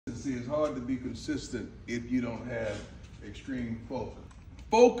consistency. It's hard to be consistent if you don't have extreme focus.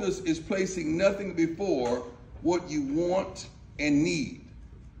 Focus is placing nothing before what you want and need.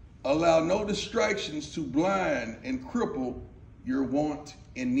 Allow no distractions to blind and cripple your want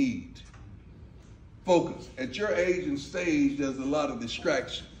and need. Focus. At your age and stage, there's a lot of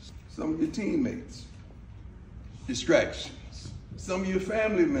distractions. Some of your teammates, distractions. Some of your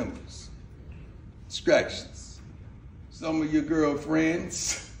family members, distractions. Some of your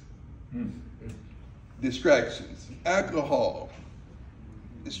girlfriends, distractions. Alcohol,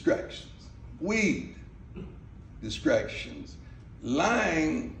 distractions. Weed, distractions.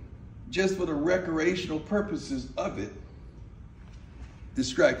 Lying just for the recreational purposes of it,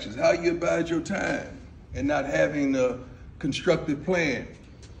 distractions. How you abide your time and not having a constructive plan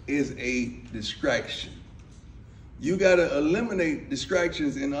is a distraction. You got to eliminate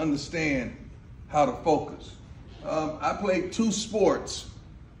distractions and understand how to focus. I played 2 sports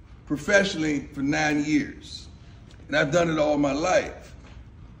professionally for 9 years, and I've done it all my life.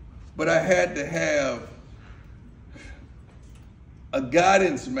 But I had to have a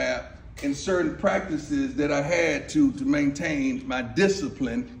guidance map and certain practices that I had to maintain my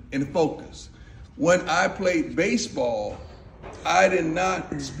discipline and focus. When I played baseball, I did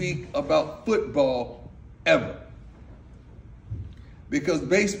not speak about football ever, because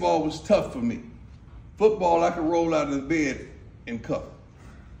baseball was tough for me. Football, I could roll out of the bed and cover.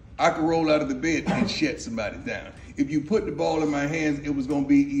 I could roll out of the bed and shut somebody down. If you put the ball in my hands, it was gonna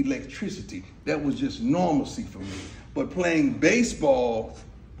be electricity. That was just normalcy for me. But playing baseball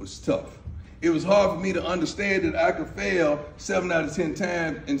was tough. It was hard for me to understand that I could fail 7 out of 10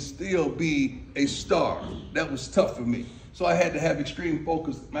 times and still be a star. That was tough for me. So I had to have extreme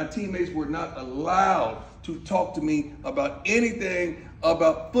focus. My teammates were not allowed to talk to me about anything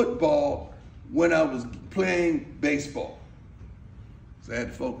about football when I was playing baseball. So I had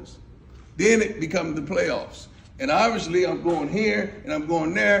to focus. Then it becomes the playoffs. And obviously I'm going here and I'm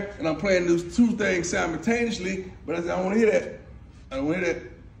going there and I'm playing those 2 things simultaneously, but I said, I don't want to hear that. I don't want to hear that.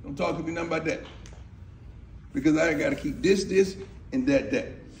 Don't talk to me nothing about that. Because I got to keep this, and that.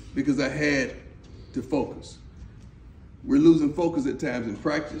 Because I had to focus. We're losing focus at times in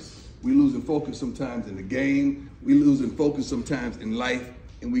practice. We're losing focus sometimes in the game. We're losing focus sometimes in life,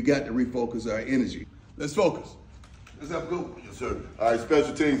 and we got to refocus our energy. Let's focus. Let's have a go. Yes, sir. All right,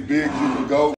 special teams, big, you can go.